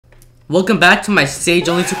Welcome back to my Sage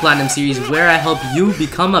Only to Platinum series, where I help you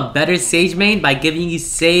become a better Sage main by giving you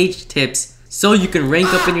Sage tips so you can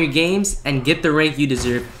rank up in your games and get the rank you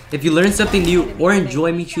deserve. If you learn something new or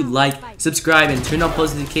enjoy, make sure you like, subscribe, and turn on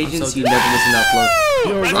post notifications so you never miss an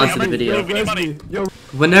upload. On to the video.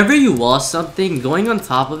 Whenever you wall something, going on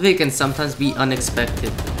top of it can sometimes be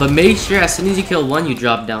unexpected, but make sure as soon as you kill one, you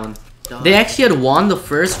drop down. They actually had won the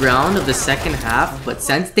first round of the second half, but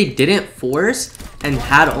since they didn't force and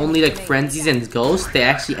had only like frenzies and ghosts, they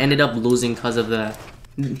actually ended up losing because of that.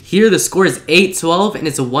 Here the score is 8-12 and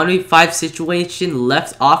it's a 1v5 situation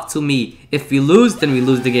left off to me. If we lose, then we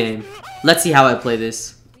lose the game. Let's see how I play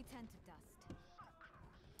this.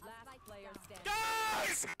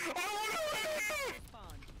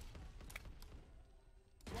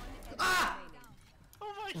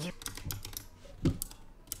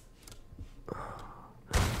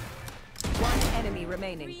 One enemy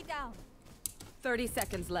remaining. 30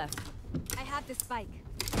 seconds left. I have the spike.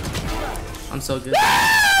 I'm so good.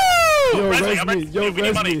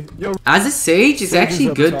 Yo. As a Sage, it's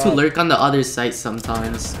actually good to lurk on the other side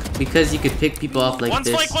sometimes because you could pick people off like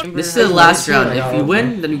this. This is the last round. If we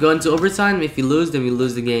win, then we go into overtime. If we lose, then we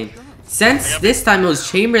lose the game. Since this time it was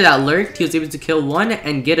Chamber that lurked, he was able to kill one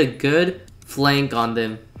and get a good flank on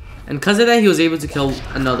them. And because of that, he was able to kill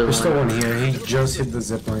another one. There's still one here. He just hit the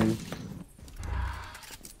zipline.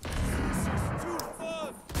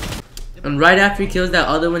 And right after he kills that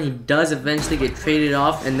other one, he does eventually get traded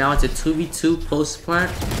off, and now it's a 2v2 post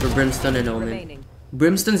plant for Brimstone and Omen.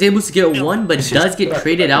 Brimstone's able to get one, but does get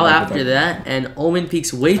traded out after that, and Omen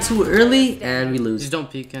peeks way too early, and we lose. Just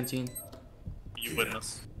don't peek, Canteen. You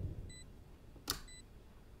witness.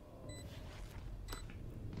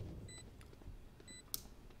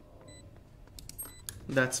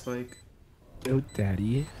 That spike. Yo,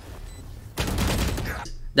 daddy.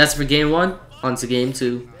 That's for game 1. On to game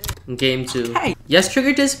 2. Game 2. Yes,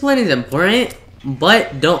 trigger discipline is important,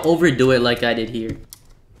 but don't overdo it like I did here.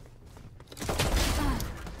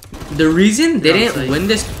 The reason they didn't win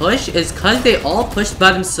this push is because they all pushed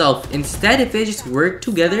by themselves. Instead, if they just worked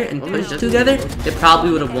together and pushed together, they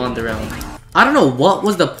probably would have won the round. I don't know what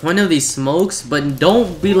was the point of these smokes, but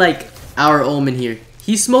don't be like our Omen here.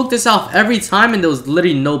 He smoked this off every time and there was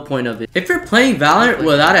literally no point of it. If you're playing Valorant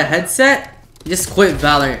without a headset, just quit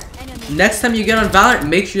Valorant. Next time you get on Valorant,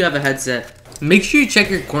 make sure you have a headset. Make sure you check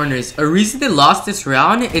your corners. A reason they lost this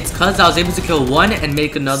round, it's because I was able to kill one and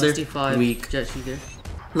make another weak.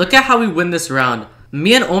 Look at how we win this round.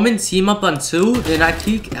 Me and Omen team up on 2, then I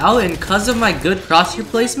peek out, and because of my good crosshair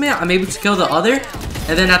placement, I'm able to kill the other.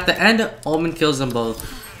 And then at the end, Omen kills them both.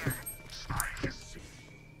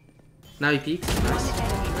 Now he peeks.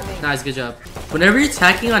 Nice, good job. Whenever you're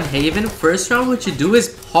attacking on Haven, first round what you do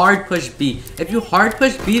is hard push B. If you hard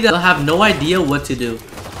push B, they'll have no idea what to do.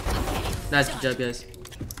 Nice, good job, guys.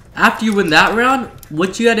 After you win that round,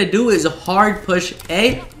 what you gotta do is hard push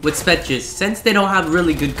A with Spexr. Since they don't have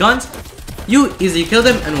really good guns, you easily kill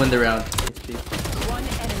them and win the round.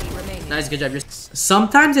 Nice, good job.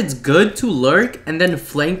 Sometimes it's good to lurk and then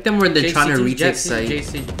flank them when they're trying to retake site.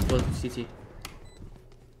 CT.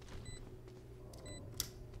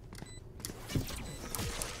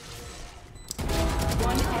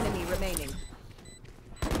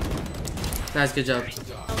 Nice, good job.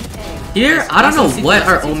 Here, I don't know what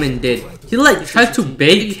our Omen did. He like tried to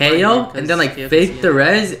bait KO and then like fake the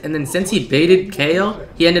res, and then since he baited KO,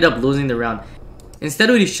 he ended up losing the round. Instead,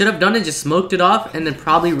 what he should have done is just smoked it off and then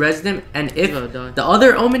probably resed him, and if the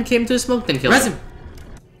other Omen came to a smoke, then kill him.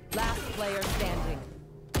 Last player standing.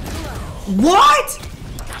 What?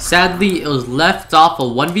 Sadly, it was left off a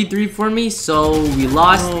 1v3 for me, so we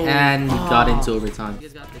lost and we got into overtime.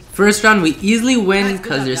 First round, we easily win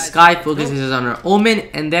because their Sky focuses on our Omen,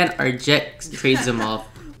 and then our Jet trades them off.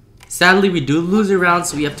 Sadly, we do lose a round,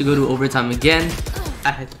 so we have to go to overtime again.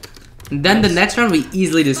 And then the next round, we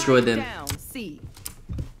easily destroy them.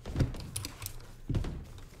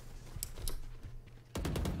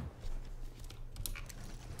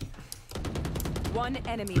 One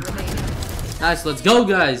enemy remaining. Nice, let's go,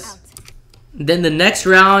 guys. Then the next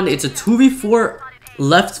round, it's a 2v4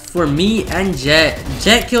 left for me and Jet.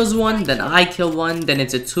 Jet kills one, then I kill one, then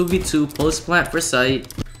it's a 2v2 post plant for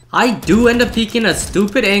site. I do end up peeking a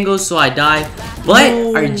stupid angle, so I die,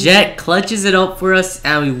 but our Jet clutches it up for us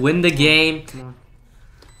and we win the game. Come on.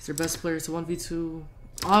 It's their best player. It's a 1v2.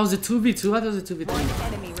 Oh, it was a 2v2. I thought it was a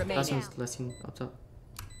 2v3. Last one's blessing up top.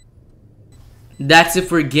 That's it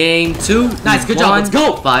for game 2. Nice, good job. Let's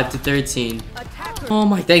go. 5-13. Oh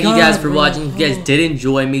my god. Thank you guys for watching. If you guys did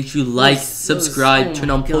enjoy, make sure you like, subscribe, turn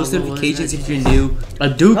on post notifications if you're new. I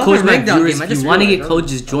do coach my viewers. If you want to get coached,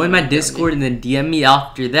 just join my Discord and then DM me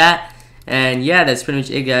after that. And yeah, that's pretty much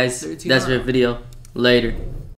it, guys. That's our video. Later.